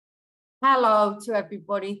Hello to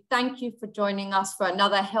everybody. Thank you for joining us for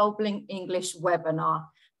another Helbling English webinar.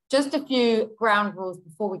 Just a few ground rules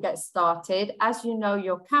before we get started. As you know,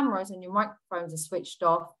 your cameras and your microphones are switched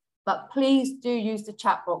off, but please do use the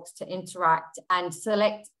chat box to interact and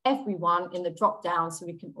select everyone in the drop down so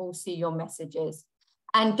we can all see your messages.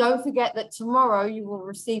 And don't forget that tomorrow you will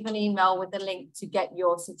receive an email with a link to get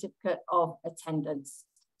your certificate of attendance.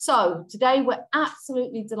 So today we're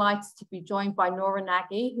absolutely delighted to be joined by Nóra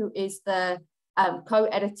Wünsch-Nagy, who is the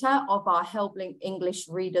co-editor of our Helbling English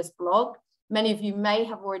Readers blog. Many of you may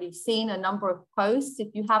have already seen a number of posts.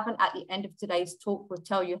 If you haven't, at the end of today's talk, we'll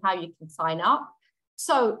tell you how you can sign up.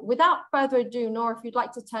 So without further ado, Nóra, if you'd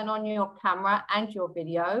like to turn on your camera and your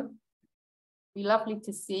video, it'd be lovely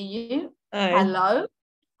to see you. Hi. Hello.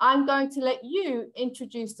 I'm going to let you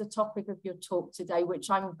introduce the topic of your talk today, which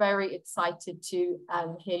I'm very excited to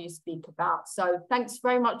hear you speak about. So thanks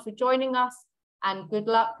very much for joining us and good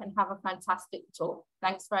luck and have a fantastic talk.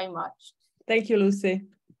 Thanks very much. Thank you, Lucy.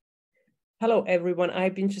 Hello, everyone.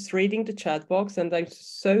 I've been just reading the chat box and I'm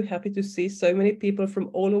so happy to see so many people from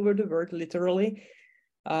all over the world, literally.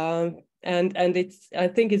 And I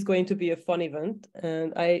think it's going to be a fun event.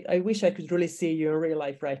 And I wish I could really see you in real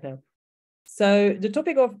life right now. So the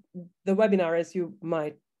topic of the webinar, as you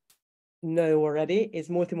might know already, is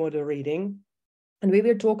multimodal reading. And we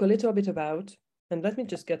will talk a little bit about, and let me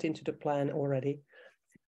just get into the plan already.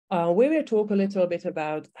 We will talk a little bit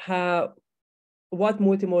about what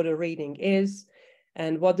multimodal reading is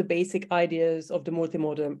and what the basic ideas of the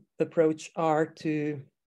multimodal approach are to,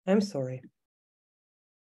 I'm sorry.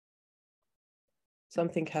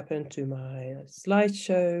 Something happened to my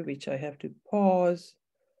slideshow, which I have to pause.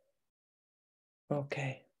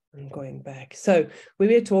 Okay, I'm going back. So we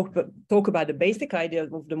will talk about the basic idea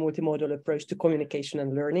of the multimodal approach to communication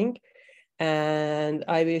and learning. And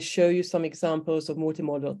I will show you some examples of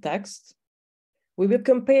multimodal text. We will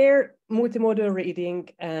compare multimodal reading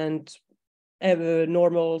and a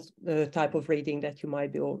normal type of reading that you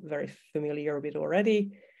might be all very familiar with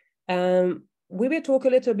already. We will talk a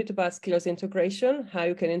little bit about skills integration, how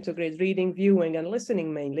you can integrate reading, viewing, and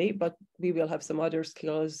listening mainly, but we will have some other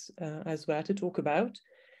skills as well to talk about.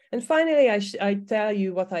 And finally, I tell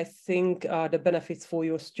you what I think are the benefits for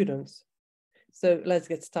your students. So let's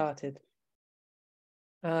get started.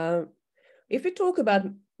 If we talk about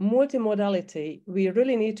multimodality, we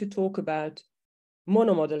really need to talk about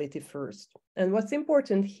monomodality first. And what's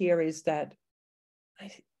important here is that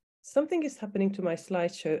something is happening to my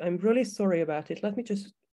slideshow. I'm really sorry about it. Let me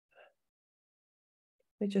just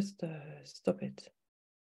stop it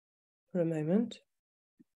for a moment.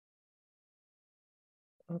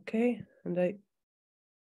 Okay, and I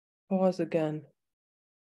pause again.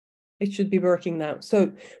 It should be working now.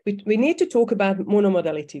 So we need to talk about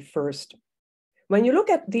monomodality first. When you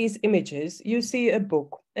look at these images, you see a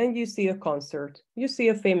book and you see a concert. You see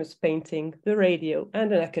a famous painting, the radio,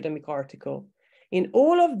 and an academic article. In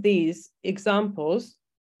all of these examples,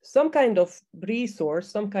 some kind of resource,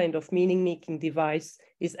 some kind of meaning-making device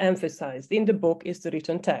is emphasized. In the book is the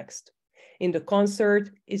written text. In the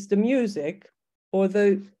concert is the music,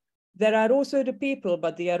 although there are also the people,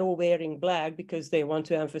 but they are all wearing black because they want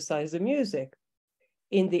to emphasize the music.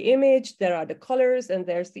 In the image, there are the colors and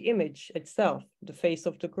there's the image itself, the face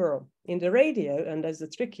of the girl. In the radio, and that's the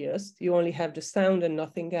trickiest, you only have the sound and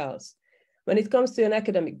nothing else. When it comes to an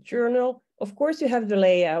academic journal, of course, you have the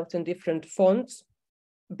layout and different fonts,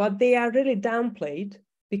 but they are really downplayed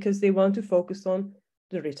because they want to focus on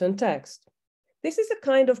the written text. This is a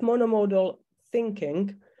kind of monomodal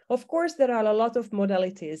thinking. Of course, there are a lot of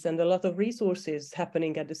modalities and a lot of resources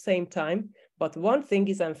happening at the same time, but one thing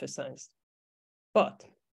is emphasized. But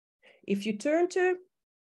if you turn to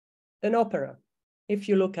an opera, if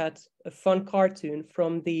you look at a fun cartoon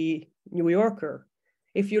from the New Yorker,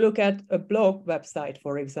 if you look at a blog website,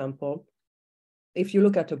 for example, if you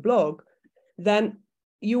look at a blog, then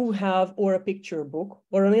you have, or a picture book,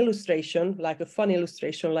 or an illustration, like a fun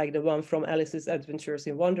illustration, like the one from Alice's Adventures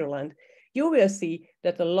in Wonderland, you will see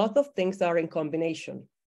that a lot of things are in combination.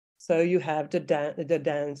 So you have the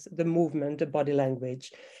dance, the movement, the body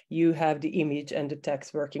language, you have the image and the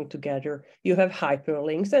text working together, you have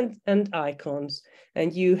hyperlinks and icons,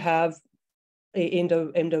 and you have in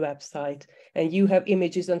the website, and you have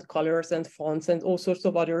images and colors and fonts and all sorts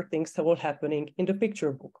of other things that are happening in the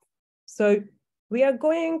picture book. So we are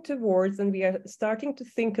going towards, and we are starting to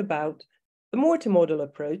think about a multimodal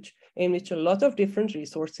approach in which a lot of different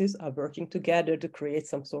resources are working together to create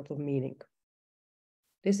some sort of meaning.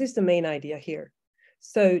 This is the main idea here.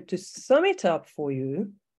 So to sum it up for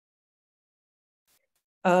you,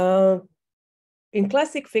 in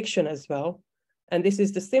classic fiction as well, and this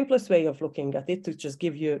is the simplest way of looking at it to just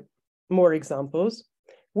give you more examples.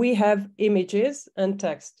 We have images and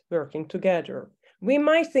text working together. We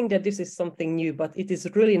might think that this is something new, but it is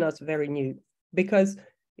really not very new, because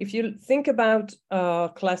if you think about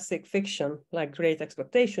classic fiction like Great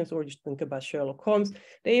Expectations, or you think about Sherlock Holmes,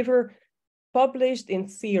 they were published in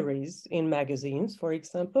series in magazines, for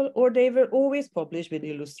example, or they were always published with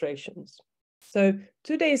illustrations. So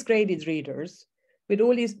today's graded readers with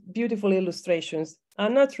all these beautiful illustrations are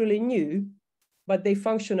not really new, but they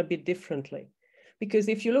function a bit differently. Because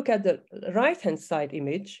if you look at the right-hand side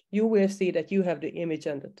image, you will see that you have the image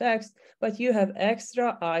and the text, but you have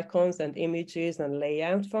extra icons and images and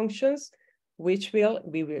layout functions, which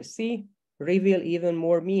we will see reveal even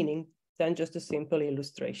more meaning than just a simple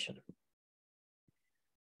illustration.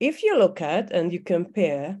 If you look at and you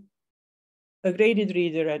compare a graded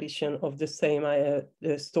reader edition of the same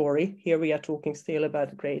story, here we are talking still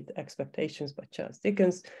about Great Expectations by Charles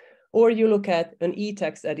Dickens, or you look at an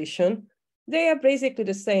e-text edition, they are basically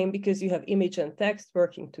the same because you have image and text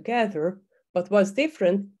working together, but what's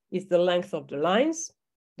different is the length of the lines,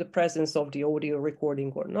 the presence of the audio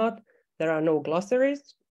recording or not. There are no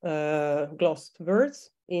glossaries, glossed words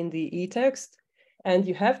in the e-text, and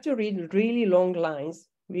you have to read really long lines,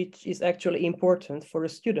 which is actually important for a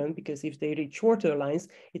student, because if they read shorter lines,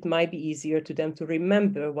 it might be easier to them to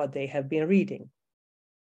remember what they have been reading.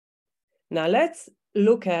 Now let's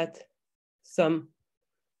look at some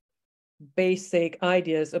basic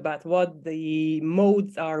ideas about what the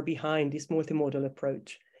modes are behind this multimodal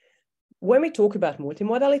approach. When we talk about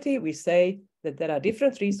multimodality, we say that there are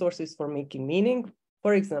different resources for making meaning,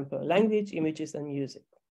 for example, language, images, and music.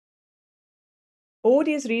 All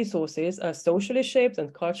these resources are socially shaped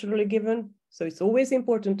and culturally given, so it's always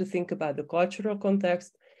important to think about the cultural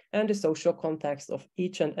context and the social context of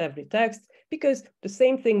each and every text, because the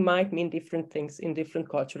same thing might mean different things in different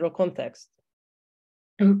cultural contexts.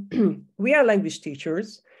 We are language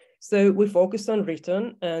teachers, so we focus on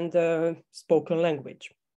written and spoken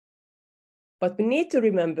language. But we need to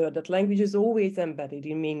remember that language is always embedded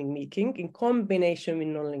in meaning making in combination with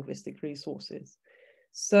non-linguistic resources.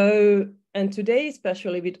 So, and today,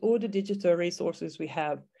 especially with all the digital resources we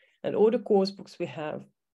have and all the course books we have,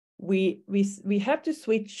 we have to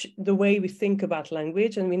switch the way we think about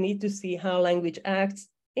language, and we need to see how language acts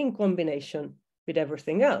in combination with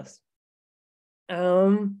everything else.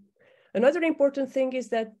 Another important thing is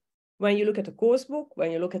that when you look at a course book,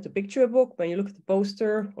 when you look at a picture book, when you look at a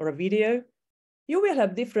poster or a video, you will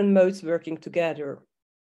have different modes working together: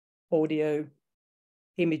 audio,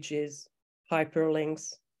 images,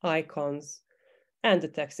 hyperlinks, icons, and the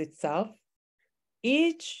text itself.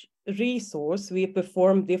 Each resource will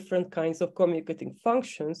perform different kinds of communicating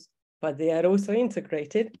functions, but they are also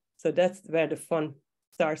integrated. So that's where the fun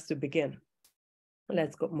starts to begin.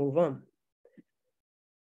 Let's move on.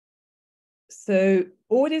 So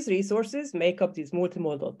all these resources make up these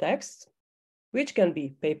multimodal texts, which can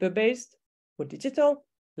be paper-based or digital,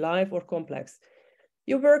 live or complex.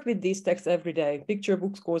 You work with these texts every day: picture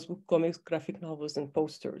books, course books, comics, graphic novels, and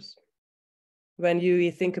posters. When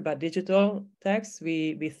you think about digital texts,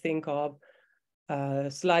 we think of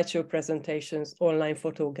slideshow presentations, online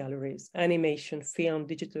photo galleries, animation, film,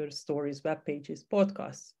 digital stories, web pages,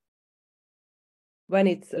 podcasts. When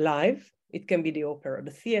it's live, it can be the opera,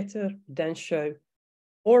 the theater, dance show,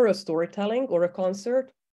 or a storytelling, or a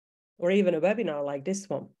concert, or even a webinar like this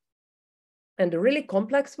one. And the really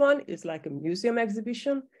complex one is like a museum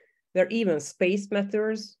exhibition, where even space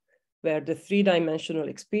matters, where the three-dimensional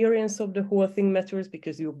experience of the whole thing matters,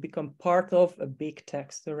 because you become part of a big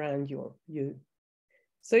text around you.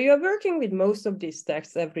 So you're working with most of these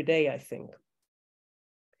texts every day, I think.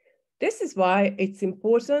 This is why it's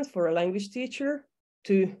important for a language teacher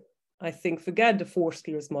to, I think, forget the 4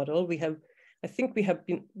 skills model. We have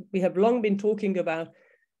long been talking about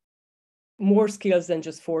more skills than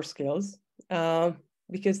just 4 skills,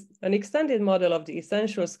 because an extended model of the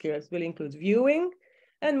essential skills will include viewing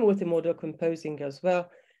and multimodal composing as well,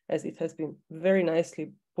 as it has been very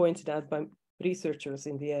nicely pointed out by researchers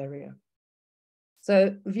in the area.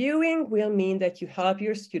 So viewing will mean that you help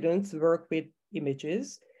your students work with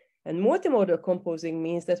images, and multimodal composing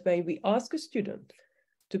means that when we ask a student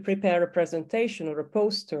to prepare a presentation or a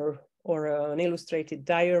poster or an illustrated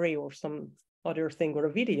diary or some other thing or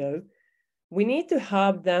a video, we need to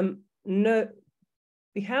help them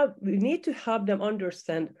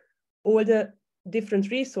understand all the different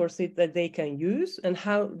resources that they can use and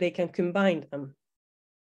how they can combine them.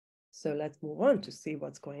 So let's move on to see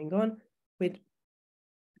what's going on with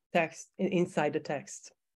text inside the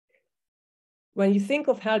text. when you think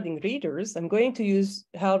of Helbling readers, I'm going to use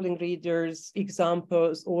Helbling readers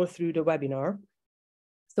examples all through the webinar.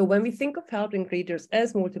 So when we think of Helbling readers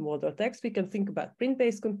as multimodal text, we can think about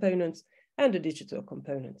print-based components and the digital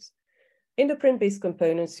components. In the print-based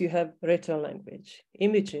components, you have written language,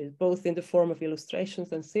 images, both in the form of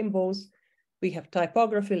illustrations and symbols. We have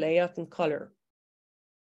typography, layout, and color.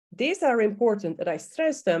 These are important, and I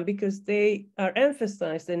stress them because they are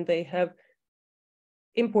emphasized and they have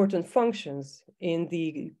important functions in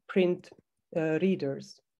the print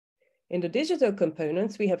readers. In the digital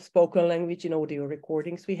components, we have spoken language in audio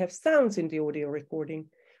recordings. We have sounds in the audio recording.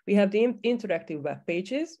 We have the interactive web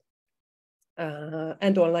pages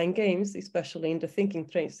and online games, especially in the Thinking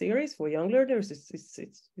Train series for young learners.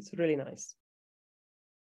 It's really nice.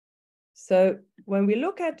 So when we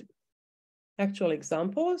look at actual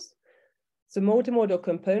examples, so multimodal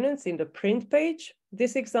components in the print page,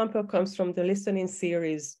 this example comes from the listening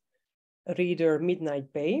series reader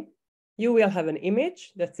Midnight Bay. You will have an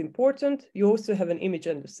image, that's important. You also have an image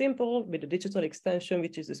and a symbol with a digital extension,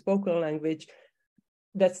 which is a spoken language.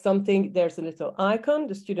 That's something, there's a little icon,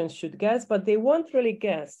 the students should guess, but they won't really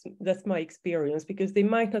guess. That's my experience, because they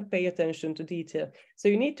might not pay attention to detail. So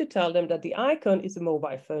you need to tell them that the icon is a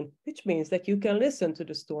mobile phone, which means that you can listen to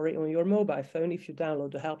the story on your mobile phone if you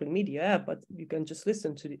download the Helbling Media app, but you can just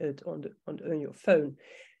listen to it on your phone.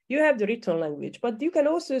 You have the written language, but you can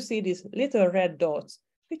also see these little red dots,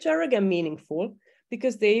 which are again meaningful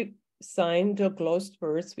because they sign the glossed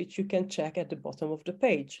words, which you can check at the bottom of the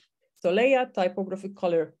page. So layout, typography,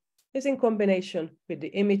 color is in combination with the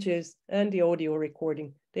images and the audio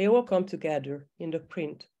recording. They all come together in the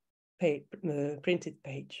printed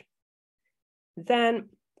page. Then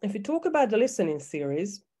if we talk about the listening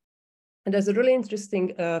series, and there's a really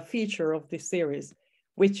interesting feature of this series,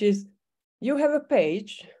 which is you have a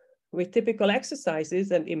page with typical exercises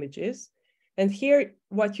and images. And here,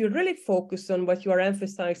 what you really focus on, what you are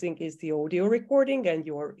emphasizing is the audio recording and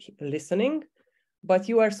your listening, but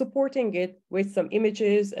you are supporting it with some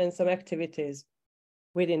images and some activities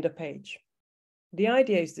within the page. The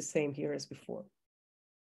idea is the same here as before.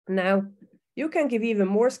 Now, you can give even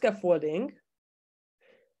more scaffolding.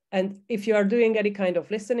 And if you are doing any kind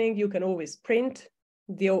of listening, you can always print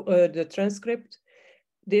the transcript.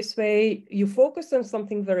 This way, you focus on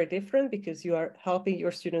something very different because you are helping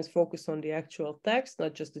your students focus on the actual text,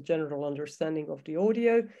 not just the general understanding of the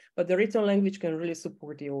audio, but the written language can really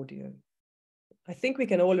support the audio. I think we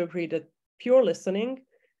can all agree that pure listening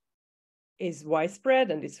is widespread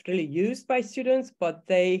and it's really used by students, but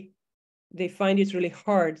they find it really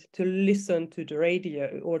hard to listen to the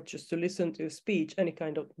radio or just to listen to a speech, any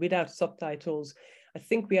kind of, without subtitles. I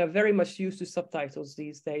think we are very much used to subtitles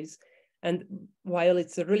these days. And while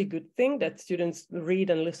it's a really good thing that students read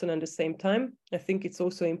and listen at the same time, I think it's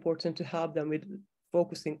also important to help them with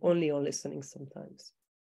focusing only on listening sometimes.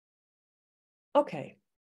 Okay,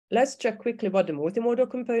 let's check quickly what the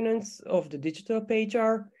multimodal components of the digital page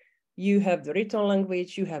are. You have the written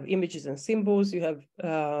language, you have images and symbols, you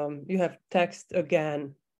have text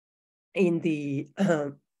again in the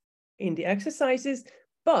exercises.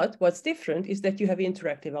 But what's different is that you have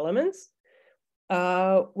interactive elements,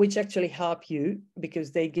 which actually help you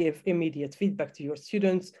because they give immediate feedback to your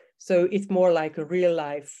students. So it's more like a real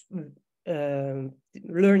life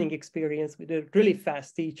learning experience with a really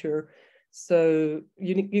fast teacher. So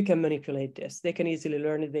you can manipulate this. They can easily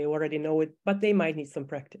learn it. They already know it, but they might need some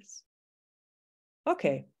practice.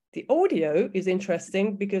 Okay, the audio is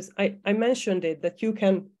interesting because I mentioned it, that you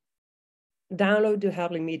can download the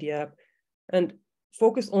Helbling Media app and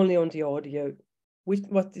focus only on the audio.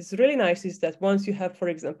 What is really nice is that once you have, for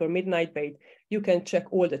example, Midnight Bay, you can check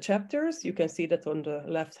all the chapters. You can see that on the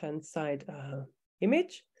left-hand side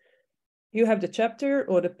image. You have the chapter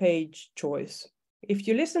or the page choice. If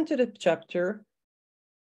you listen to the chapter,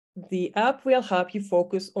 the app will help you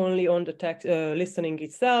focus only on the text listening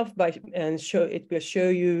itself, it will show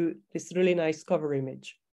you this really nice cover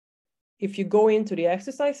image. If you go into the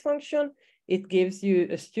exercise function, it gives you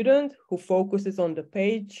a student who focuses on the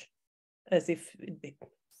page as if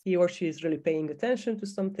he or she is really paying attention to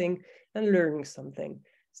something and learning something.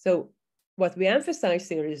 So what we emphasize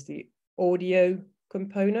here is the audio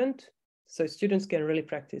component, so students can really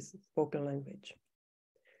practice spoken language.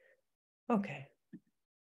 Okay.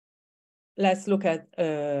 Let's look at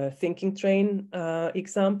a Thinking Train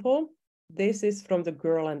example. This is from The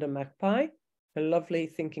Girl and the Magpie, a lovely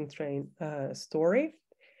Thinking Train story.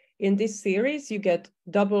 In this series, you get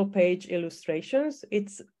double-page illustrations.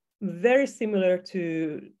 It's very similar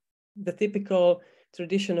to the typical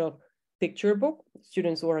traditional picture book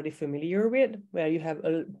students are already familiar with, where you have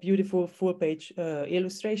a beautiful full-page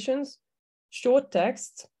illustrations. short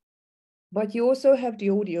text, but you also have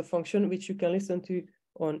the audio function, which you can listen to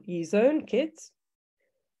on eZone Kids.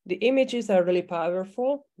 The images are really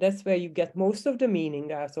powerful. That's where you get most of the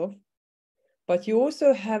meaning out of. But you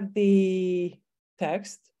also have the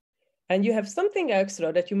text, and you have something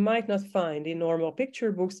extra that you might not find in normal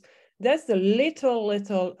picture books. That's the little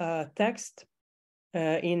text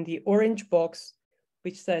in the orange box,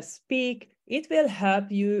 which says speak. It will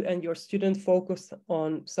help you and your student focus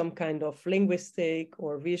on some kind of linguistic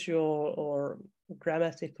or visual or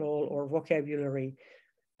grammatical or vocabulary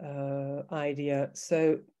idea.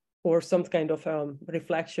 So, or some kind of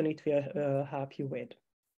reflection it will help you with.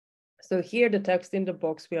 So here the text in the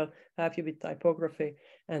box will help you with typography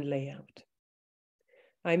and layout.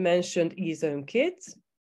 I mentioned eZone Kids.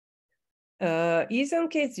 eZone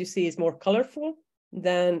Kids, you see, is more colorful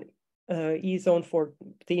than eZone for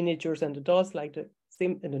teenagers and adults, like the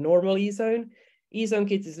normal eZone. eZone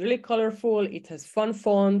Kids is really colorful. It has fun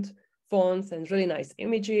fonts and really nice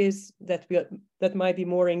images that might be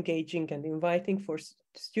more engaging and inviting for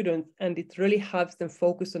students, and it really helps them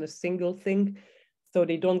focus on a single thing, so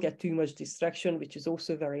they don't get too much distraction, which is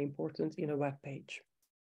also very important in a web page.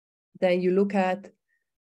 Then you look at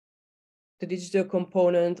the digital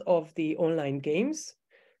component of the online games.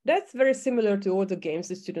 That's very similar to all the games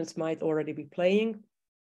the students might already be playing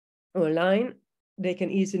online. They can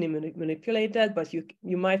easily manipulate that, but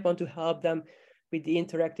you might want to help them with the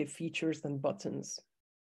interactive features and buttons.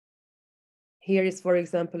 Here is, for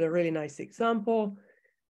example, a really nice example.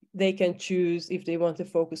 They can choose if they want to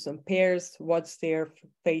focus on pairs, what's their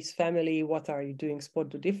face family, what are you doing,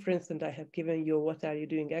 spot the difference, and I have given you what are you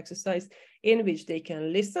doing exercise, in which they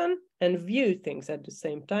can listen and view things at the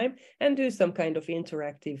same time and do some kind of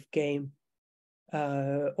interactive game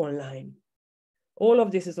online. All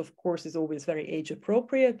of this is, of course, is always very age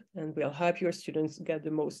appropriate and will help your students get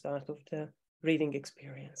the most out of the reading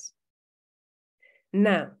experience.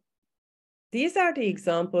 Now, these are the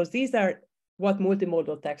examples. These are what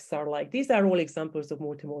multimodal texts are like. These are all examples of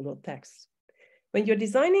multimodal texts. When you're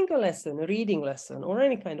designing a lesson, a reading lesson, or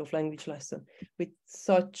any kind of language lesson with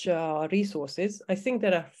such resources, I think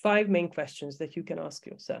there are 5 main questions that you can ask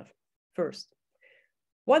yourself. First,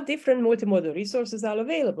 what different multimodal resources are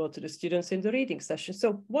available to the students in the reading session?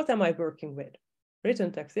 So what am I working with?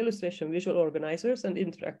 Written text, illustration, visual organizers, and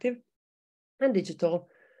interactive and digital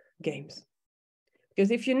games.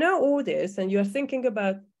 Because if you know all this and you're thinking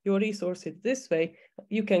about your resources this way,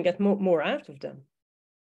 you can get more out of them.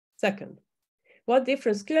 Second, what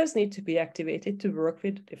different skills need to be activated to work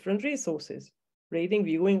with different resources? Reading,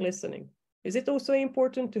 viewing, listening. Is it also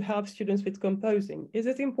important to help students with composing? Is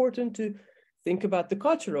it important to think about the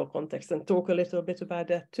cultural context and talk a little bit about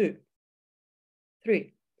that too?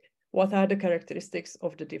 3, what are the characteristics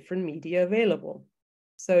of the different media available?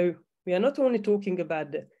 So we are not only talking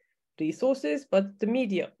about the resources, but the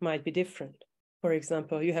media might be different. For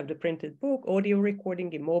example, you have the printed book, audio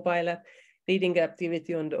recording in mobile app, reading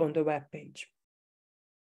activity on the web page.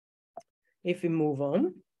 If we move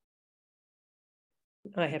on,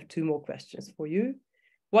 I have 2 more questions for you.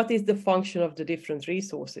 What is the function of the different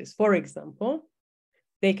resources? For example,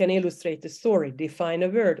 they can illustrate the story, define a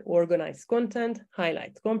word, organize content,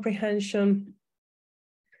 highlight comprehension,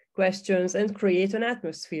 questions, and create an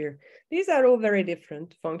atmosphere. These are all very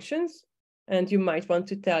different functions, and you might want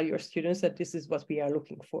to tell your students that this is what we are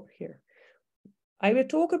looking for here. I will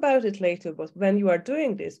talk about it later, but when you are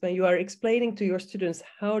doing this, when you are explaining to your students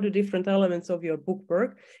how the different elements of your book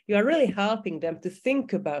work, you are really helping them to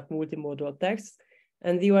think about multimodal texts,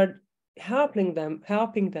 and you are helping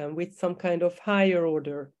them with some kind of higher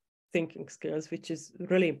order thinking skills, which is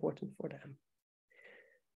really important for them.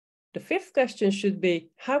 The 5th question should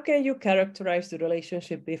be, how can you characterize the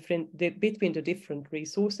relationship between the different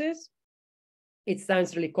resources? It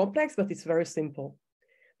sounds really complex, but it's very simple,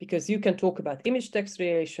 because you can talk about image-text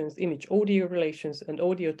relations, image-audio relations, and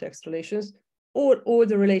audio-text relations, or all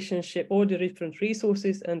the different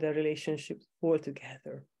resources and their relationships all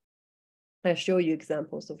together. I'll show you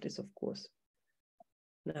examples of this, of course.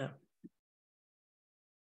 Now,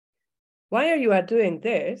 while you are doing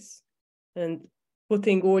this and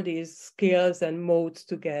putting all these skills and modes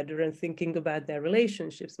together and thinking about their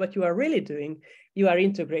relationships, what you are really doing, you are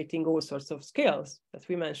integrating all sorts of skills that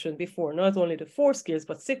we mentioned before, not only the 4 skills,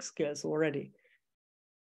 but 6 skills already.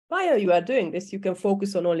 While you are doing this, you can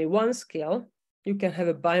focus on only one skill. You can have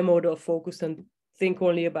a bimodal focus and think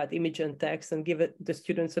only about image and text and give the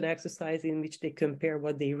students an exercise in which they compare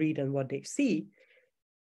what they read and what they see.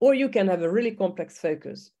 Or you can have a really complex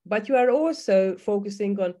focus, but you are also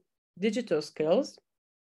focusing on digital skills,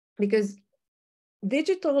 because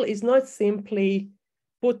digital is not simply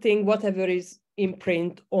putting whatever is in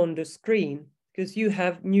print on the screen, because you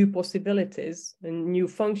have new possibilities and new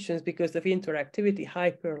functions because of interactivity,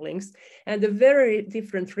 hyperlinks, and a very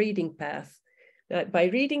different reading path. By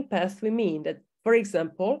reading path, we mean that, for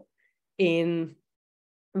example, in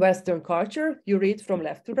Western culture, you read from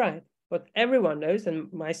left to right. But everyone knows,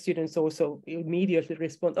 and my students also immediately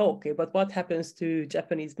respond, oh, okay, but what happens to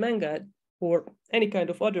Japanese manga or any kind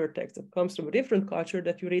of other text that comes from a different culture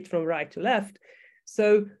that you read from right to left?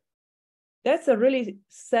 So that's a really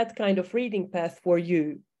set kind of reading path for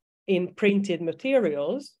you in printed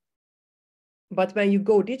materials. But when you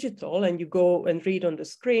go digital and you go and read on the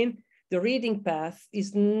screen, the reading path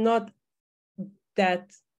is not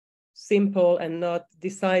that simple and not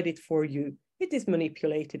decided for you. It is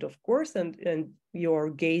manipulated, of course, and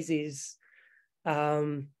your gaze is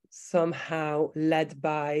somehow led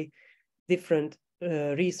by different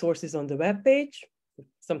resources on the web page. If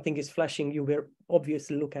something is flashing, you will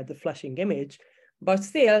obviously look at the flashing image, but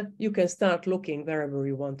still you can start looking wherever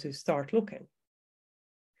you want to start looking.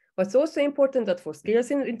 What's also important that for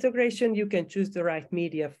skills integration, you can choose the right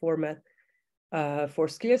media format. For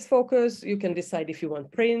skills focus, you can decide if you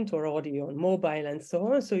want print or audio on mobile and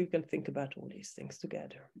so on. So you can think about all these things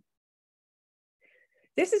together.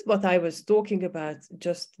 This is what I was talking about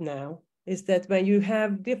just now, is that when you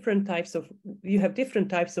have different types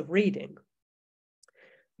of reading.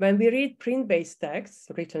 When we read print-based texts,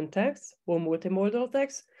 written texts, or multimodal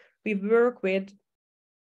texts, we work with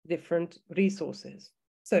different resources.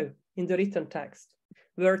 So in the written text,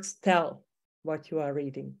 words tell what you are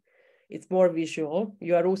reading. It's more visual.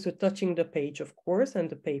 You are also touching the page, of course, and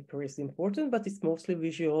the paper is important, but it's mostly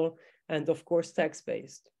visual and, of course,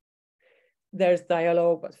 text-based. There's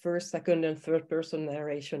dialogue, but first, second, and third person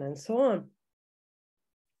narration, and so on.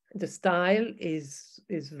 The style is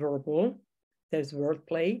verbal. There's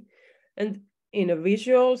wordplay. And in a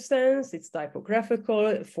visual sense, it's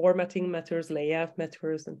typographical, formatting matters, layout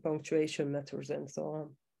matters, and punctuation matters, and so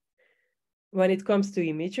on. When it comes to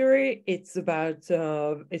imagery, it's about,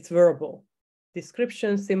 it's verbal.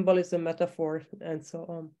 Description, symbolism, metaphor, and so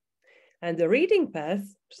on. And the reading path,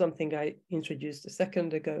 something I introduced a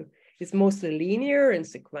second ago, is mostly linear and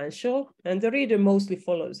sequential, and the reader mostly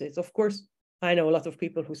follows it. Of course, I know a lot of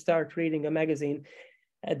people who start reading a magazine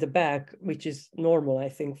at the back, which is normal, I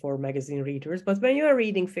think, for magazine readers. But when you are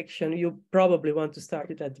reading fiction, you probably want to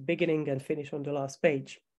start it at the beginning and finish on the last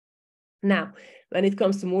page. Now, when it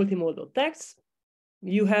comes to multimodal text,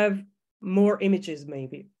 you have more images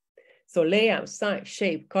maybe. So layout, size,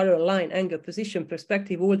 shape, color, line, angle, position,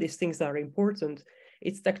 perspective, all these things are important.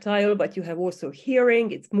 It's tactile, but you have also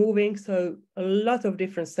hearing, it's moving. So a lot of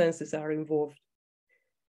different senses are involved.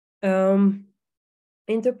 Interpersonal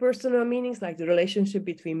meanings, like the relationship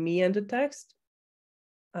between me and the text,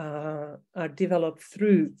 are developed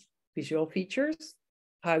through visual features,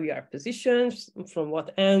 how you are positioned, from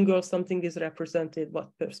what angle something is represented, what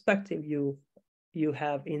perspective you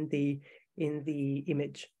have in the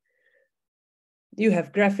image. You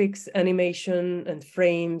have graphics, animation, and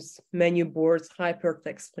frames, menu boards,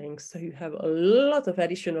 hypertext links. So you have a lot of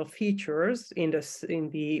additional features in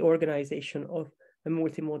the organization of a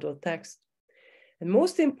multimodal text. And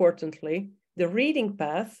most importantly, the reading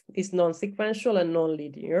path is non-sequential and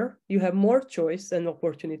non-linear. You have more choice and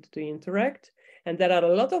opportunity to interact. And there are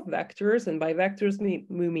a lot of vectors, and by vectors we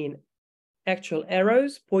mean actual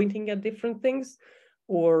arrows pointing at different things,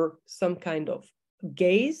 or some kind of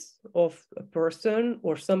gaze of a person,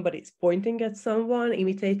 or somebody's pointing at someone,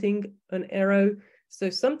 imitating an arrow.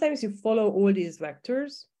 So sometimes you follow all these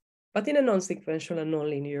vectors, but in a non-sequential and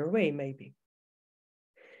non-linear way, maybe.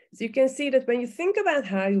 So you can see that when you think about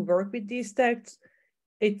how you work with these texts,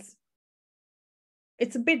 it's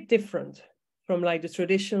a bit different from like the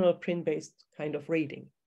traditional print-based kind of reading.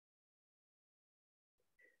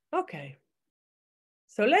 Okay,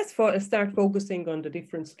 so let's start focusing on the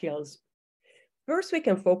different skills. First, we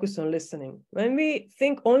can focus on listening. When we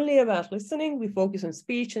think only about listening, we focus on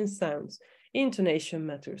speech and sounds. Intonation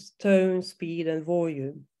matters, tone, speed, and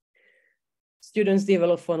volume. Students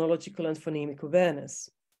develop phonological and phonemic awareness.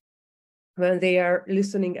 When they are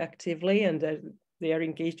listening actively and they are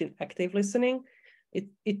engaged in active listening,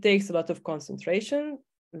 it takes a lot of concentration.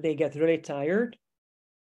 They get really tired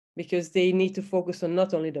because they need to focus on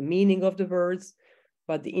not only the meaning of the words,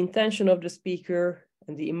 but the intention of the speaker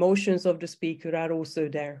and the emotions of the speaker are also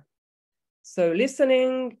there. So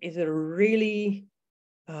listening is a really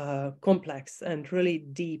complex and really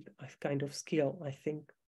deep kind of skill, I think,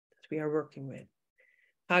 that we are working with.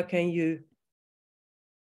 How can you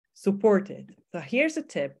support it? So here's a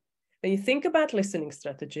tip. When you think about listening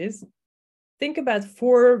strategies, think about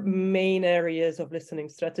 4 main areas of listening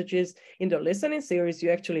strategies. In the listening series,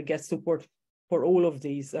 you actually get support for all of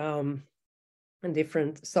these and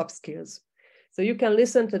different sub-skills. So you can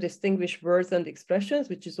listen to distinguish words and expressions,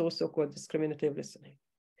 which is also called discriminative listening.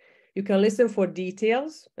 You can listen for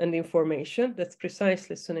details and information, that's precise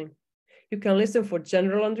listening. You can listen for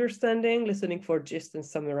general understanding, listening for gist and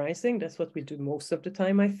summarizing. That's what we do most of the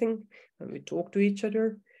time, I think, when we talk to each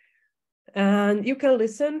other. And you can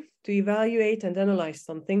listen to evaluate and analyze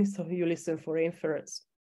something, so you listen for inference.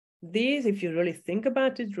 These, if you really think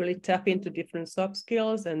about it, really tap into different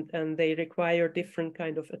sub-skills, and they require different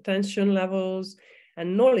kind of attention levels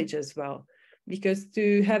and knowledge as well. Because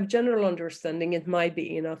to have general understanding, it might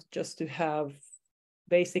be enough just to have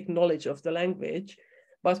basic knowledge of the language.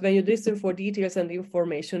 But when you listen for details and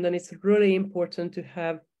information, then it's really important to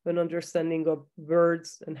have an understanding of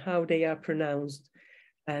words and how they are pronounced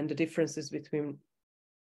and the differences between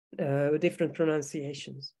different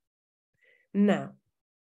pronunciations. Now,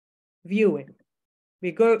 viewing.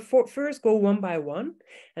 We first go one by one,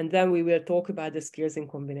 and then we will talk about the skills in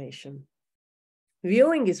combination.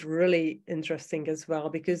 Viewing is really interesting as well,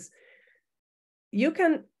 because you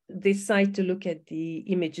can decide to look at the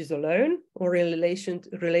images alone or in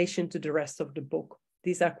relation to the rest of the book.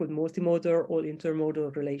 These are called multimodal or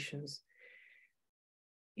intermodal relations.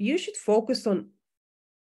 You should focus on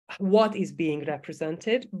what is being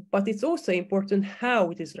represented, but it's also important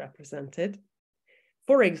how it is represented.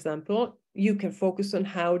 For example, you can focus on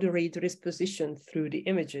how the reader is positioned through the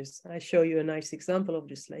images. I'll show you a nice example of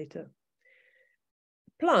this later.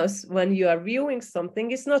 Plus, when you are viewing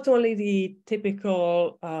something, it's not only the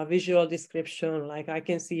typical visual description, like I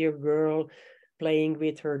can see a girl playing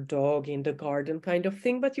with her dog in the garden kind of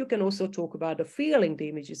thing, but you can also talk about the feeling the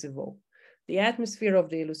images evoke, the atmosphere of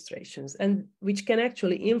the illustrations, and which can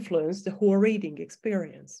actually influence the whole reading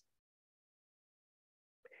experience.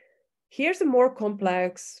 Here's a more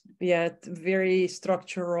complex yet very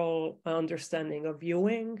structural understanding of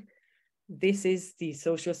viewing. This is the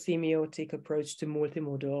social semiotic approach to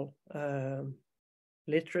multimodal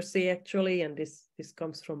literacy, actually, and this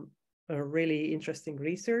comes from a really interesting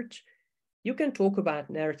research. You can talk about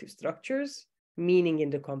narrative structures, meaning in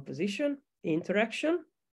the composition, interaction,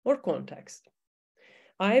 or context.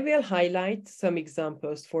 I will highlight some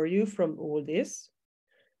examples for you from all this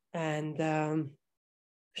and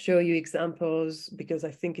show you examples because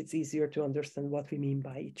I think it's easier to understand what we mean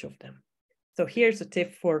by each of them. So here's a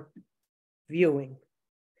tip for viewing.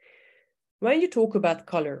 When you talk about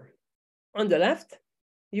color, on the left,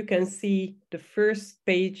 you can see the first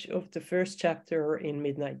page of the first chapter in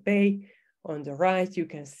Midnight Bay. On the right, you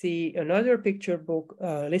can see another picture book,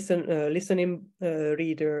 listening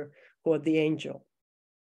reader called The Angel.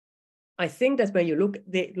 I think that when you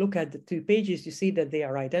look at the 2 pages, you see that they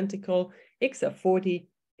are identical, except for the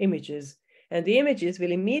images. And the images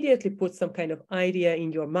will immediately put some kind of idea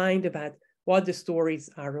in your mind about what the stories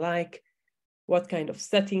are like, what kind of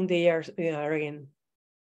setting they are in,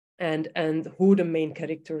 and who the main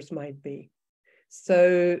characters might be.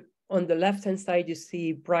 So on the left-hand side, you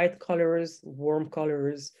see bright colors, warm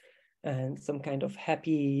colors, and some kind of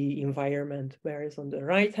happy environment. Whereas on the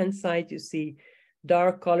right-hand side, you see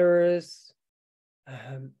dark colors,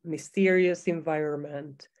 mysterious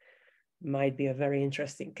environment, might be a very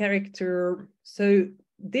interesting character. So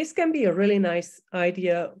this can be a really nice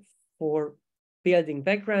idea for building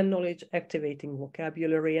background knowledge, activating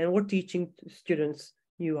vocabulary, and or teaching students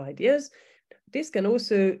new ideas. This can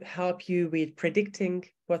also help you with predicting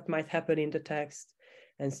what might happen in the text,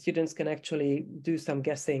 and students can actually do some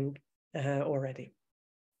guessing already.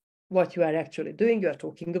 What you are actually doing, you are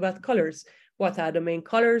talking about colors. What are the main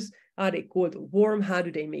colors? Are they cold or warm? How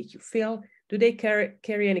do they make you feel? Do they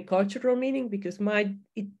carry any cultural meaning? Because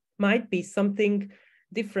it might be something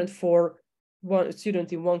different for one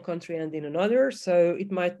student in one country and in another. So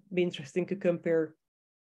it might be interesting to compare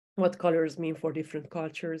what colors mean for different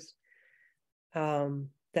cultures.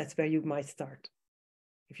 That's where you might start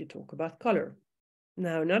if you talk about color.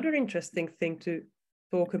 Now, another interesting thing to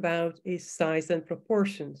talk about is size and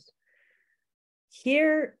proportions.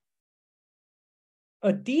 Here,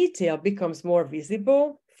 a detail becomes more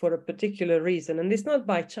visible for a particular reason. And it's not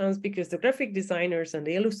by chance, because the graphic designers and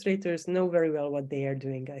the illustrators know very well what they are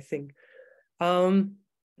doing, I think.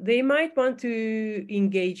 They might want to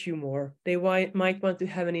engage you more. They might want to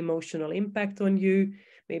have an emotional impact on you.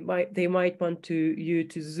 They might want you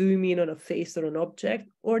to zoom in on a face or an object,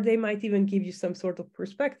 or they might even give you some sort of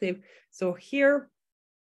perspective. So here,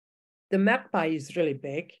 the magpie is really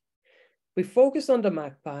big. We focus on the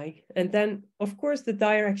magpie, and then, of course, the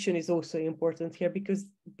direction is also important here, because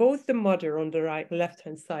both the mother on the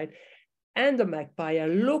left-hand side and the magpie are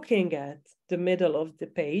looking at the middle of the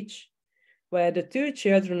page, where the two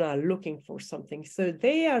children are looking for something. So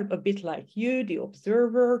they are a bit like you, the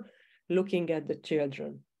observer, looking at the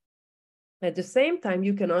children. At the same time,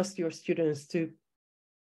 you can ask your students to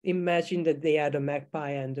imagine that they are the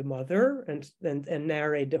magpie and the mother and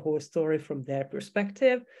narrate the whole story from their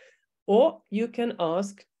perspective. Or you can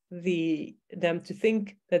ask them to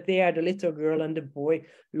think that they are the little girl and the boy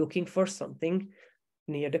looking for something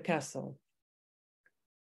near the castle.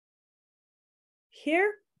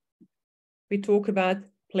 Here, we talk about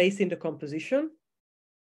placing the composition.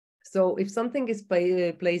 So if something is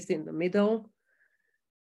placed in the middle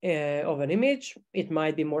of an image, it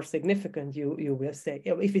might be more significant, you will say.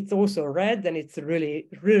 If it's also red, then it's really,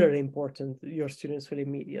 really important. Your students will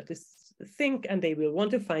immediately think and they will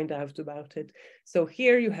want to find out about it. So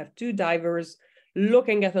here you have two divers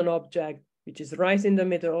looking at an object which is right in the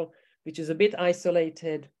middle, which is a bit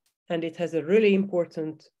isolated, and it has a really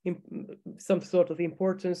important, some sort of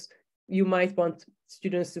importance. You might want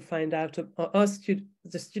students to find out,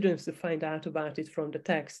 the students to find out about it from the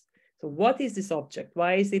text. So what is this object?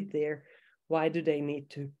 Why is it there? Why do they need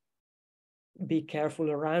to be careful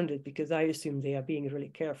around it? Because I assume they are being really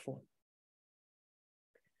careful.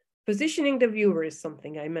 Positioning the viewer is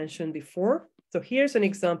something I mentioned before. So here's an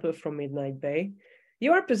example from Midnight Bay.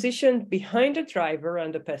 You are positioned behind the driver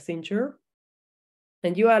and the passenger,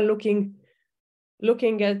 and you are looking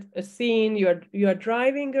at a scene. You are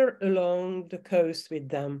driving along the coast with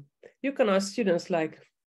them. You can ask students like,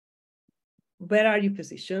 where are you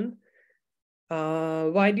positioned?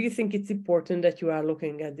 Why do you think it's important that you are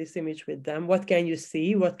looking at this image with them? What can you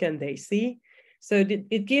see? What can they see? So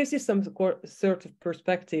it gives you some sort of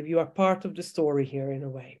perspective. You are part of the story here in a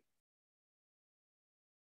way.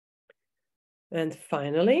 And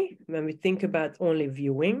finally, when we think about only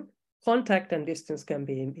viewing, contact and distance can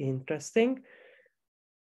be interesting.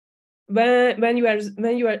 When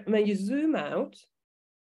you zoom out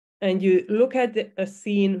and you look at a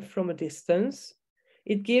scene from a distance,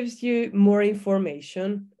 it gives you more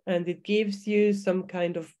information and it gives you some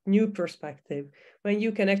kind of new perspective when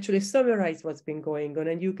you can actually summarize what's been going on,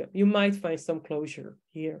 and you might find some closure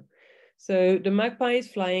here. So the magpie is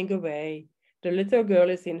flying away, the little girl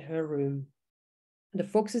is in her room, the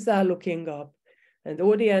foxes are looking up, and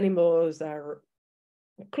all the animals are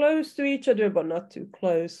close to each other, but not too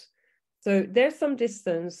close. So there's some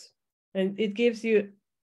distance, and it gives you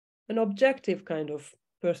an objective kind of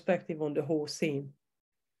perspective on the whole scene.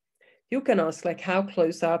 You can ask, like, how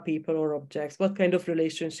close are people or objects? What kind of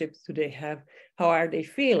relationships do they have? How are they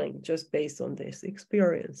feeling just based on this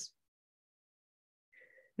experience?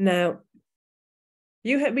 Now,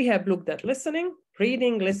 we have looked at listening,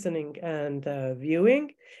 reading, listening, and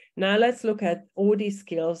viewing. Now let's look at all these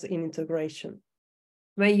skills in integration.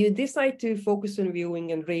 When you decide to focus on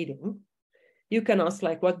viewing and reading, you can ask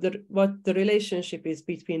like what the relationship is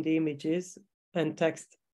between the images and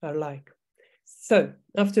text are like. So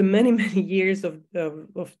after many, many years of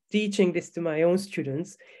teaching this to my own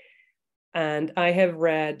students, and I have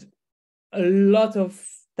read a lot of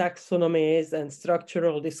taxonomies and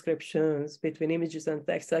structural descriptions between images and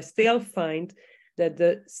text, I still find that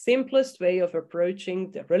the simplest way of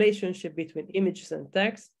approaching the relationship between images and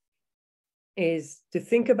text is to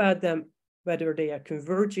think about them, whether they are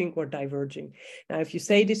converging or diverging. Now, if you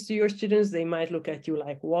say this to your students, they might look at you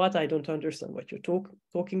like, what? I don't understand what you're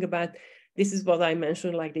talking about. This is what I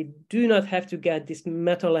mentioned, like they do not have to get this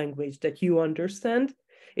meta language that you understand.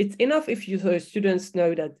 It's enough if your students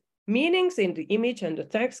know that meanings in the image and the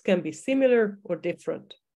text can be similar or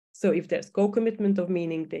different. So if there's co-commitment of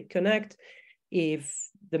meaning, they connect. If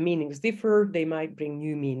the meanings differ, they might bring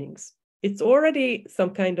new meanings. It's already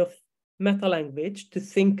some kind of meta language to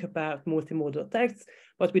think about multimodal texts,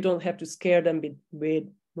 but we don't have to scare them with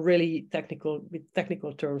really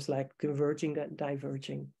technical terms like converging and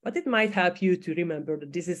diverging. But it might help you to remember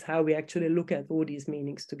that this is how we actually look at all these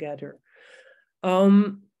meanings together.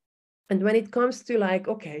 And when it comes to like,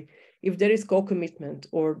 okay, if there is co-commitment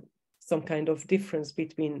or some kind of difference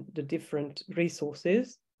between the different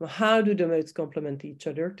resources, how do the modes complement each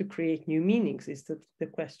other to create new meanings is the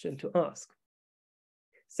question to ask.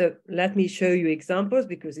 So let me show you examples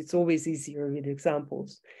because it's always easier with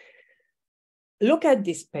examples. Look at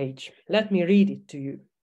this page. Let me read it to you.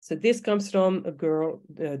 So this comes from a girl,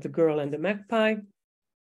 the girl and the magpie.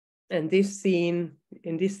 And in this scene,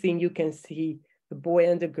 you can see the boy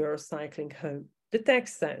and the girl cycling home. The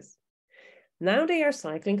text says, now they are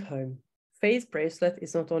cycling home. Faye's bracelet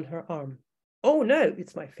is not on her arm. Oh no,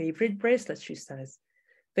 it's my favorite bracelet, she says.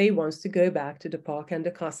 Faye wants to go back to the park and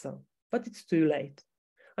the castle, but it's too late.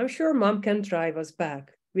 I'm sure Mom can drive us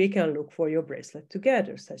back. we can look for your bracelet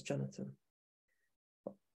together, says Jonathan.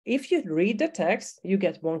 If you read the text, you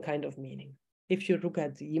get one kind of meaning. If you look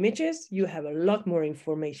at the images, you have a lot more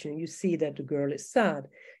information. You see that the girl is sad.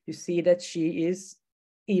 You see that she is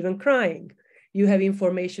even crying. You have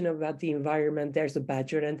information about the environment. There's a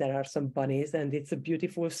badger and there are some bunnies, and it's a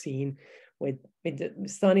beautiful scene with the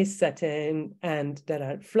sun is setting and there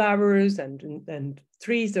are flowers and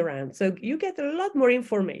trees around. So you get a lot more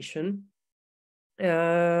information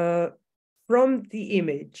from the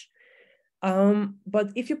image. But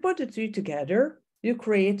if you put the two together, you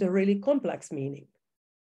create a really complex meaning.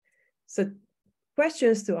 So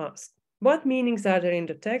questions to ask: what meanings are there in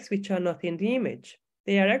the text which are not in the image?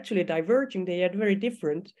 They are actually diverging, they are very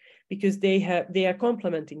different because they are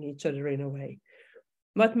complementing each other in a way.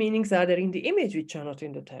 What meanings are there in the image which are not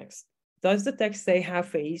in the text? Does the text say how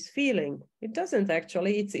Faye is feeling? It doesn't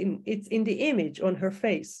actually, it's in the image on her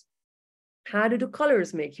face. How do the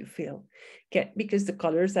colors make you feel? Okay, because the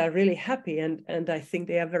colors are really happy and I think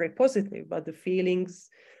they are very positive, but the feelings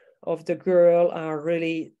of the girl are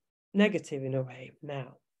really negative in a way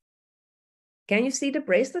now. Can you see the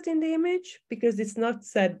bracelet in the image? Because it's not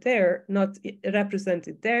said there, not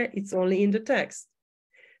represented there, it's only in the text.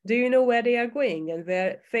 Do you know where they are going and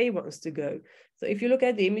where Faye wants to go? So if you look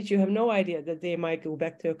at the image, you have no idea that they might go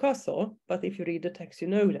back to a castle, but if you read the text, you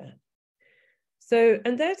know that. So,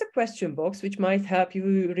 and there's a question box, which might help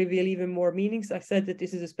you reveal even more meanings. I said that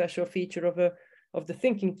this is a special feature of the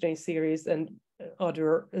Thinking Train series and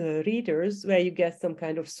other readers, where you get some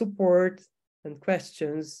kind of support and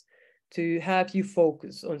questions to help you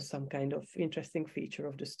focus on some kind of interesting feature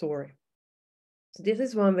of the story. So this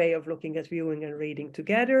is one way of looking at viewing and reading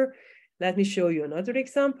together. Let me show you another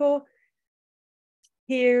example.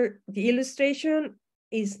 Here, the illustration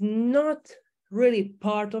is not really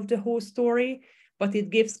part of the whole story, but it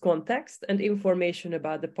gives context and information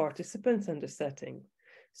about the participants and the setting.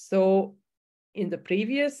 So in the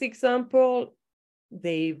previous example,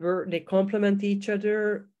 they complement each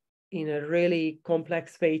other in a really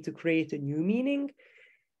complex way to create a new meaning.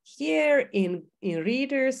 Here in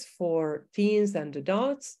readers for teens and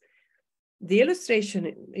adults, the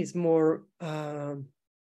illustration is more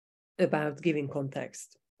about giving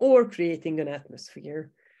context or creating an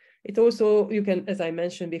atmosphere. It also, you can, as I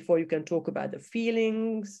mentioned before, you can talk about the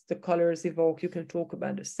feelings, the colors evoke, you can talk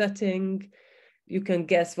about the setting, you can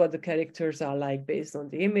guess what the characters are like based on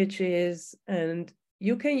the images, and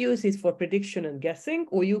you can use it for prediction and guessing,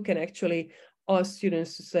 or you can actually ask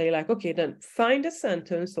students to say like, okay, then find a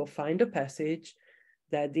sentence or find a passage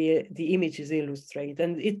that the images illustrate,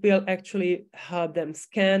 and it will actually help them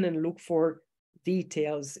scan and look for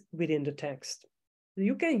details within the text.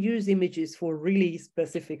 You can use images for really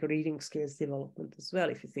specific reading skills development as well,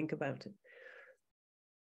 if you think about it.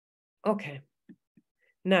 Okay,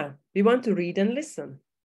 now we want to read and listen.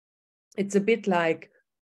 It's a bit like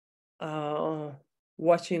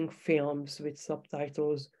watching films with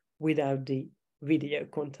subtitles without the video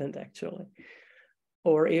content, actually.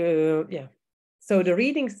 Or, yeah. So the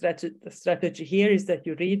reading strategy here is that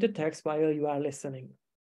you read the text while you are listening.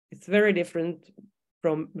 It's very different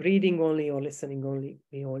from reading only or listening only,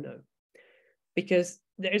 we all know. Because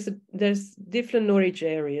there's different knowledge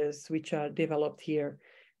areas which are developed here.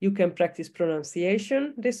 You can practice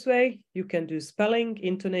pronunciation this way. You can do spelling,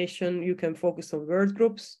 intonation. You can focus on word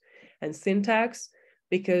groups and syntax,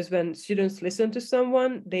 because when students listen to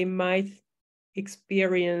someone, they might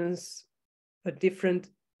experience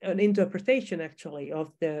an interpretation actually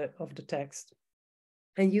of the text.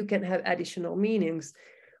 And you can have additional meanings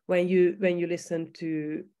when you listen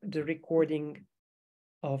to the recording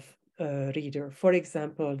of a reader. For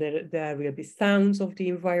example, there will be sounds of the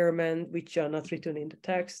environment which are not written in the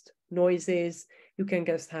text, noises. You can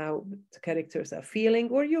guess how the characters are feeling,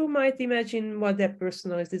 or you might imagine what their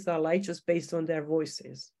personalities are like just based on their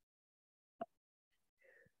voices.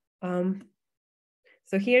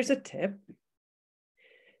 So here's a tip.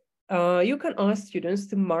 You can ask students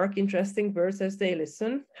to mark interesting words as they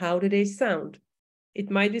listen. How do they sound? It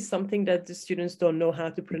might be something that the students don't know how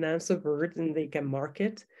to pronounce a word and they can mark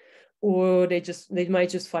it, or they might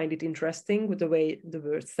just find it interesting with the way the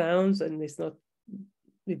word sounds, and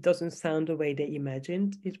it doesn't sound the way they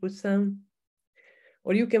imagined it would sound.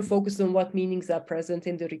 Or you can focus on what meanings are present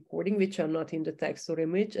in the recording which are not in the text or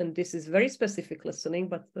image, and this is very specific listening,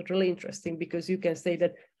 but really interesting, because you can say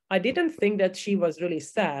that I didn't think that she was really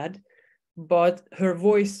sad, but her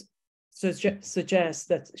voice suggests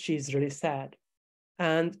that she's really sad.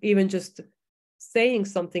 And even just saying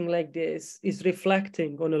something like this is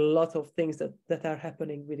reflecting on a lot of things that are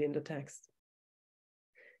happening within the text.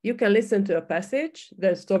 You can listen to a passage,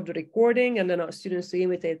 then stop the recording, and then ask students to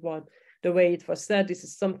imitate what the way it was said. This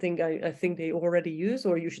is something I think they already use,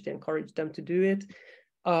 or you should encourage them to do it,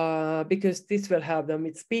 because this will help them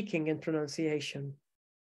with speaking and pronunciation.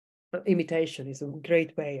 Imitation is a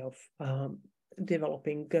great way of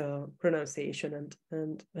developing pronunciation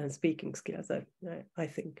and speaking skills, I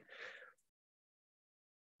think.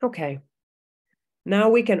 Okay. Now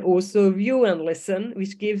we can also view and listen,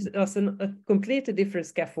 which gives us a completely different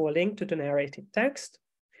scaffolding to the narrated text.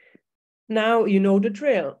 Now you know the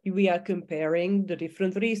drill. We are comparing the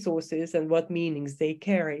different resources and what meanings they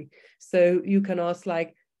carry. So you can ask,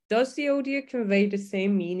 like, does the audio convey the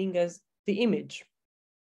same meaning as the image?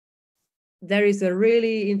 There is a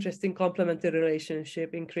really interesting complementary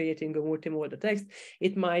relationship in creating a multimodal text.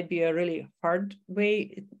 It might be a really hard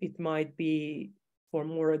way. It might be for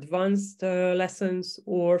more advanced lessons,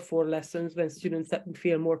 or for lessons when students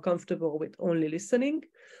feel more comfortable with only listening.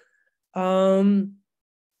 When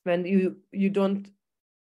you don't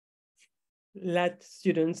let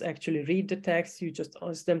students actually read the text, you just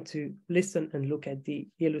ask them to listen and look at the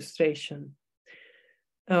illustration.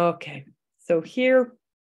 Okay, so here,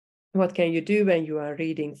 what can you do when you are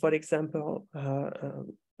reading, for example,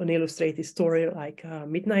 an illustrated story like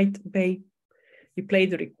Midnight Bay? You play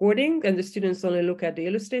the recording, and the students only look at the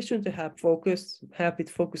illustration to help it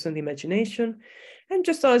focus on the imagination, and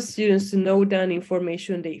just ask students to note down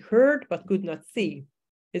information they heard but could not see.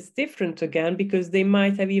 It's different again, because they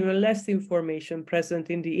might have even less information present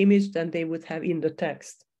in the image than they would have in the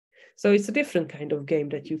text. So it's a different kind of game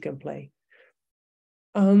that you can play.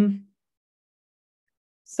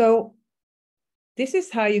 So this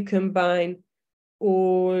is how you combine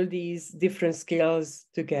all these different skills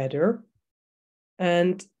together.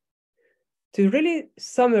 And to really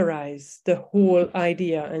summarize the whole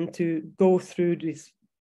idea and to go through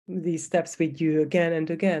these steps with you again and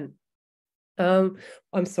again.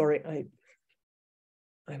 I'm sorry,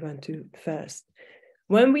 I went too fast.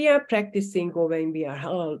 When we are practicing, or when we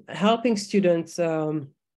are helping students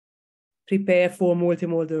prepare for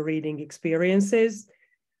multimodal reading experiences,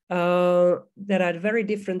 there are very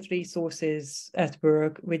different resources at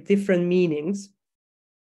work with different meanings,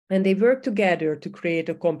 and they work together to create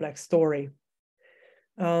a complex story.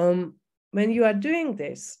 When you are doing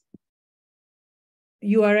this,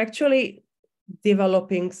 you are actually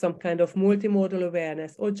developing some kind of multimodal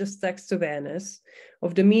awareness, or just text awareness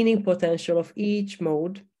of the meaning potential of each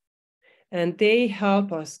mode. And they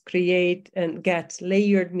help us create and get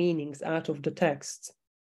layered meanings out of the text.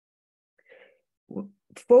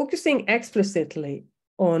 Focusing explicitly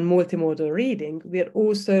on multimodal reading, we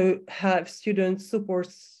also have students support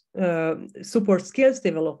skills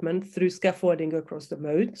development through scaffolding across the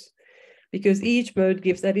modes, because each mode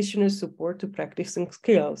gives additional support to practicing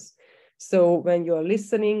skills. So when you're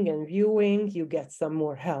listening and viewing, you get some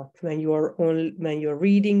more help. When you're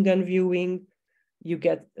reading and viewing, you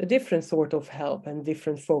get a different sort of help and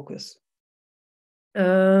different focus.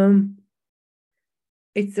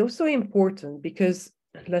 It's also important because,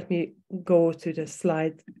 let me go to the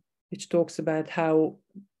slide which talks about how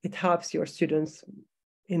it helps your students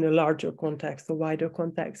in a larger context, a wider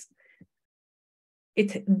context.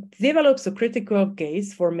 It develops a critical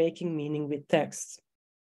gaze for making meaning with texts.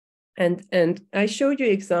 And I showed you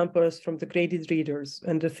examples from the graded readers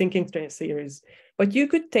and the Thinking Train series, but you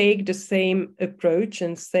could take the same approach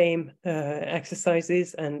and same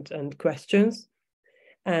exercises and questions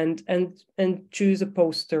and choose a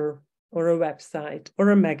poster or a website or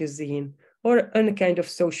a magazine or a kind of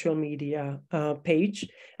social media page,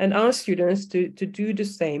 and ask students to do the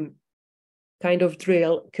same kind of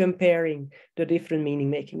drill, comparing the different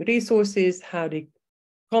meaning-making resources, how they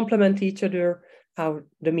complement each other, how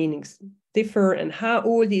the meanings differ, and how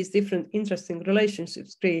all these different interesting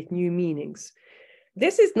relationships create new meanings.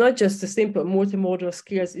 This is not just a simple multimodal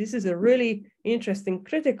skills. This is a really interesting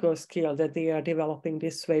critical skill that they are developing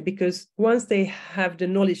this way, because once they have the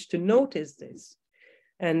knowledge to notice this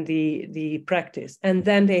and the practice, and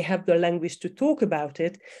then they have the language to talk about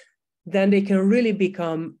it, then they can really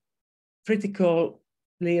become critically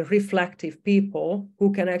reflective people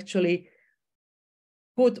who can actually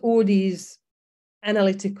put all these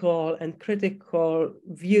analytical and critical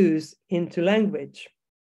views into language.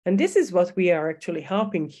 And this is what we are actually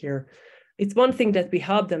helping here. It's one thing that we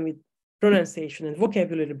help them with pronunciation and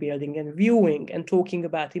vocabulary building and viewing and talking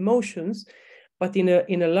about emotions, but in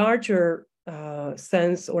a larger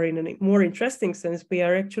sense, or in a more interesting sense, we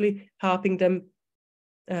are actually helping them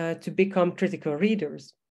to become critical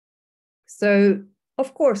readers. So,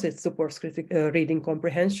 of course, it supports reading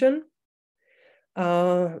comprehension.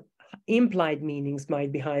 Implied meanings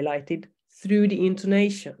might be highlighted. through the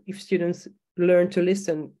intonation. If students learn to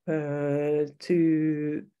listen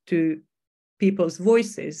to people's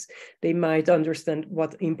voices, they might understand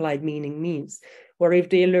what implied meaning means. Or if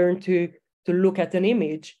they learn to look at an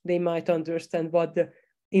image, they might understand what the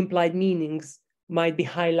implied meanings might be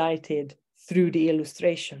highlighted through the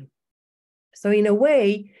illustration. So in a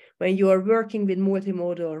way, when you are working with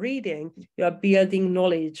multimodal reading, you are building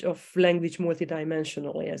knowledge of language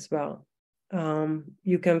multidimensionally as well.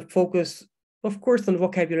 You can focus, of course, on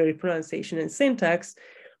vocabulary, pronunciation, and syntax,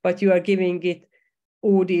 but you are giving it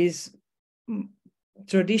all these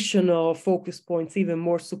traditional focus points, even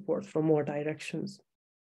more support from more directions.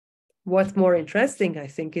 What's more interesting, I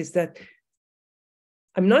think, is that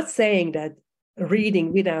I'm not saying that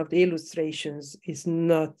reading without illustrations is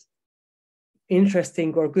not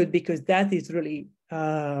interesting or good, because that is really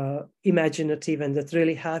imaginative, and that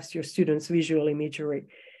really helps your students' visual imagery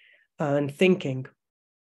and thinking.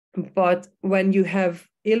 But when you have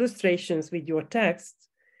illustrations with your text,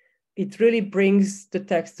 it really brings the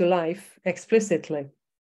text to life explicitly,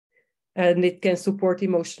 and it can support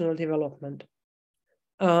emotional development.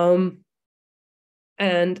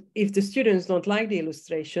 And if the students don't like the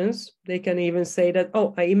illustrations, they can even say that,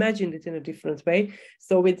 oh, I imagined it in a different way.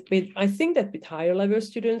 So I think that with higher level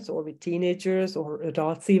students, or with teenagers or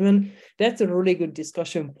adults even, that's a really good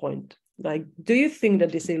discussion point. Like, do you think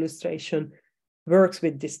that this illustration works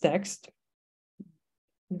with this text?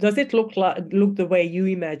 Does it look the way you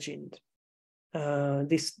imagined?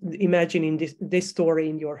 Imagining this story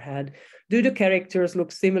in your head? Do the characters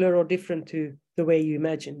look similar or different to the way you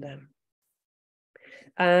imagined them?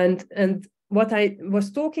 And what I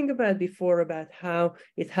was talking about before, about how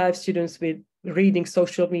it helps students with reading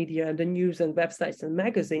social media and the news and websites and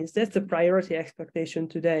magazines, that's the priority expectation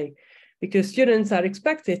today, because students are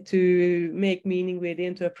expected to make meaning with,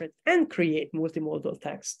 interpret, and create multimodal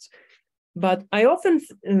texts. But I often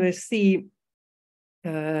see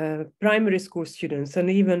primary school students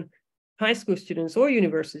and even high school students or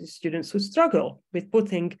university students who struggle with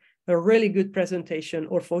putting a really good presentation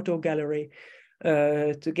or photo gallery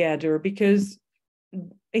together, because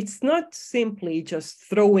it's not simply just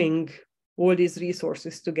throwing all these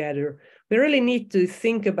resources together. We really need to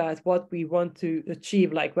think about what we want to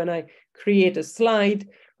achieve. Like, when I create a slide,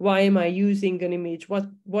 why am I using an image?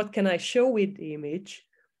 What can I show with the image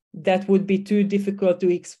that would be too difficult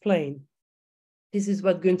to explain? This is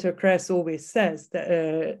what Günter Kress always says,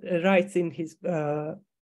 writes in his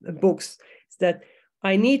books, is that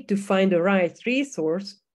I need to find the right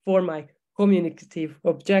resource for my communicative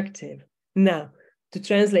objective. Now, to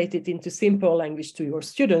translate it into simple language to your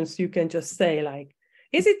students, you can just say, like,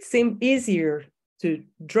 is it easier to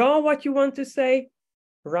draw what you want to say,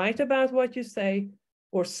 write about what you say,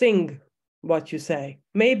 or sing what you say?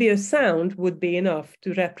 Maybe a sound would be enough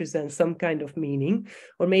to represent some kind of meaning,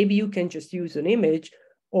 or maybe you can just use an image,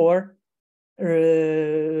 or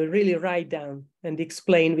really write down and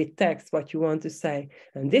explain with text what you want to say.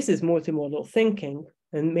 And this is multimodal thinking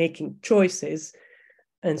and making choices.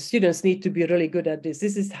 And students need to be really good at this.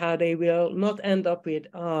 This is how they will not end up with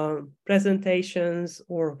presentations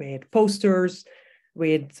or with posters,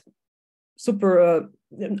 with super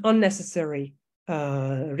unnecessary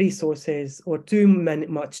resources, or too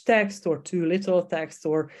much text, or too little text,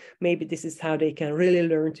 or maybe this is how they can really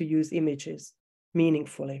learn to use images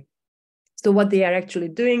meaningfully. So what they are actually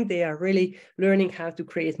doing, they are really learning how to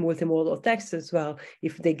create multimodal text as well.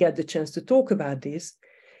 If they get the chance to talk about this,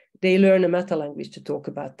 they learn a meta language to talk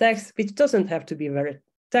about text, which doesn't have to be very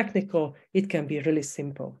technical. It can be really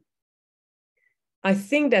simple. I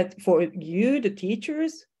think that for you, the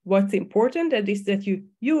teachers, what's important is that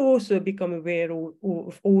you also become aware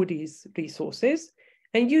of all these resources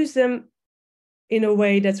and use them in a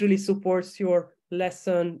way that really supports your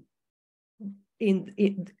lesson in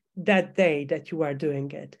that day that you are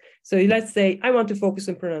doing it. So let's say I want to focus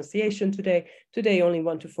on pronunciation today. Today I only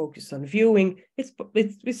want to focus on viewing.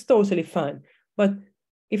 It's totally fine. But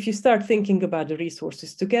if you start thinking about the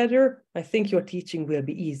resources together, I think your teaching will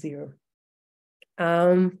be easier.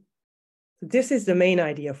 This is the main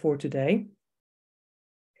idea for today.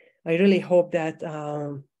 I really hope that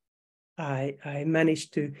I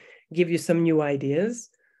managed to give you some new ideas,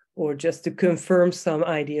 or just to confirm some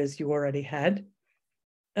ideas you already had.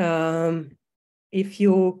 If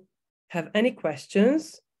you have any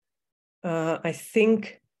questions, I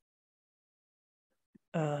think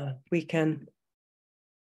we can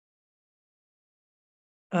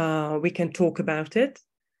talk about it.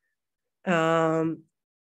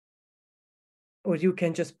 Or you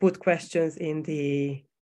can just put questions in the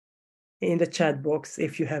in the chat box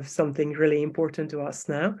if you have something really important to us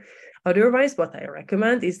now. Otherwise, what I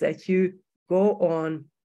recommend is that you go on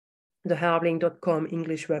the helbling.com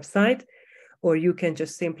English website, or you can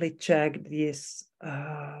just simply check this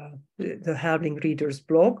the Helbling Readers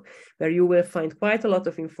blog, where you will find quite a lot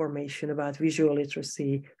of information about visual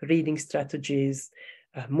literacy, reading strategies,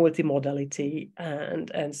 multimodality,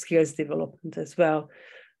 and skills development as well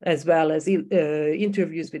as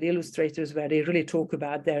interviews with illustrators where they really talk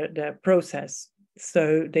about their process.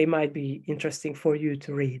 So they might be interesting for you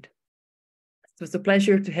to read. It was a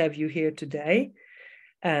pleasure to have you here today,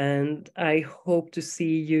 and I hope to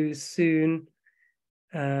see you soon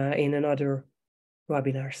in another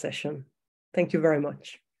webinar session. Thank you very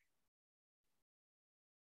much.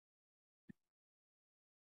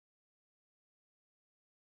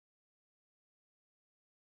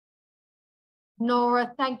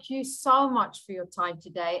 Nóra, thank you so much for your time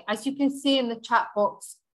today. As you can see in the chat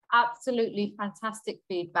box, absolutely fantastic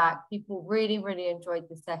feedback. People really, really enjoyed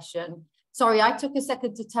the session. Sorry, I took a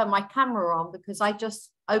second to turn my camera on because I just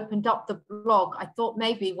opened up the blog. I thought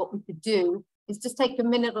maybe what we could do is just take a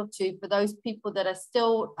minute or two for those people that are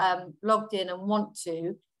still logged in and want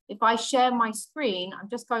to. If I share my screen, I'm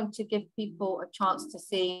just going to give people a chance to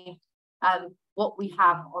see what we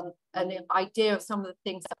have on, an idea of some of the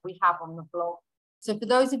things that we have on the blog. So for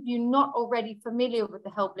those of you not already familiar with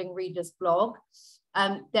the Helbling Readers blog,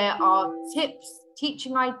 there are tips,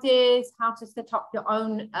 teaching ideas, how to set up your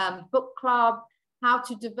own book club, how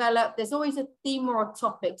to develop. There's always a theme or a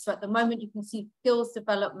topic. So at the moment you can see skills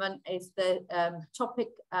development is the topic,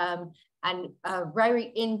 and a very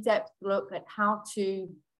in-depth look at how to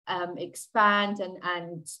expand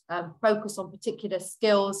and focus on particular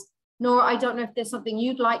skills. Nóra, I don't know if there's something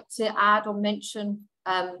you'd like to add or mention,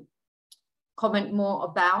 comment more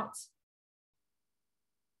about.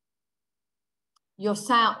 Your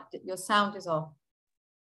sound is off.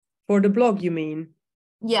 For the blog, you mean?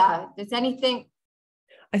 Yeah, there's anything.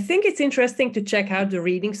 I think it's interesting to check out the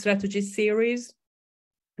reading strategies series.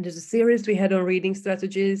 There's a series we had on reading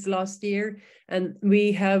strategies last year, and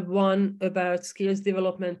we have one about skills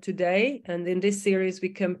development today. And in this series, we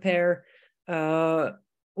compare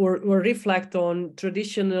or reflect on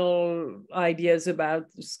traditional ideas about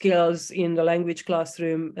skills in the language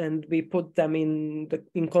classroom, and we put them in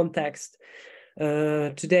context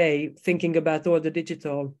today, thinking about all the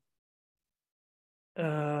digital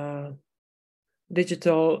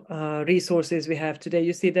resources we have today.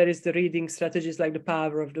 You see, there is the reading strategies like the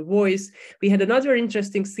power of the voice. We had another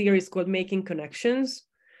interesting series called Making Connections.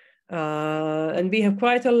 And we have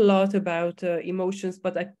quite a lot about emotions,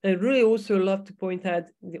 but I really also love to point out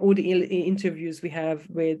all the interviews we have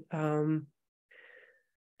with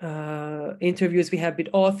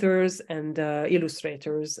authors and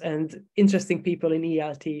illustrators and interesting people in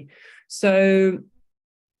ELT. So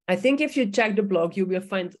I think if you check the blog, you will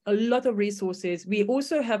find a lot of resources. We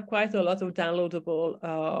also have quite a lot of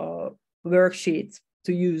downloadable worksheets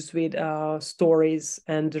to use with stories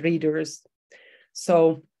and readers.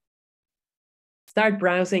 So start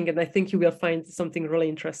browsing, and I think you will find something really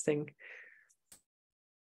interesting.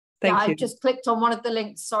 Thank you. I just clicked on one of the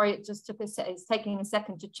links. Sorry, it just took it's taking a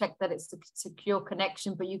second to check that it's a secure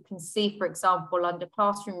connection, but you can see, for example, under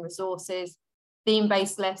classroom resources,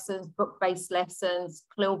 theme-based lessons, book-based lessons,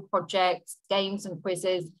 CLIL projects, games and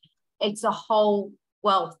quizzes. It's a whole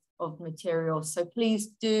wealth of materials. So please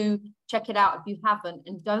do check it out if you haven't.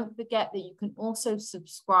 And don't forget that you can also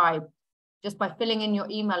subscribe just by filling in your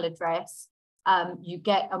email address. You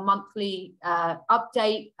get a monthly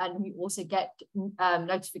update, and you also get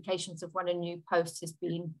notifications of when a new post has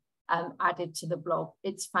been added to the blog.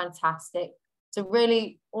 It's fantastic. So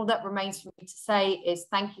really, all that remains for me to say is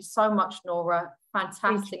thank you so much, Nóra.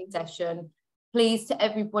 Fantastic session. Please, to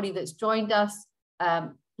everybody that's joined us,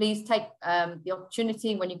 please take the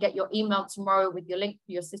opportunity when you get your email tomorrow with your link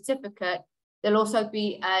for your certificate. There'll also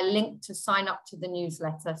be a link to sign up to the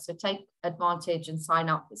newsletter. So take advantage and sign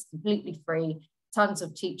up. It's completely free. Tons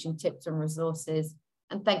of teaching tips and resources.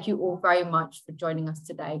 And thank you all very much for joining us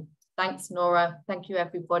today. Thanks, Nóra. Thank you,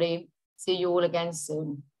 everybody. See you all again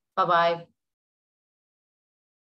soon. Bye-bye.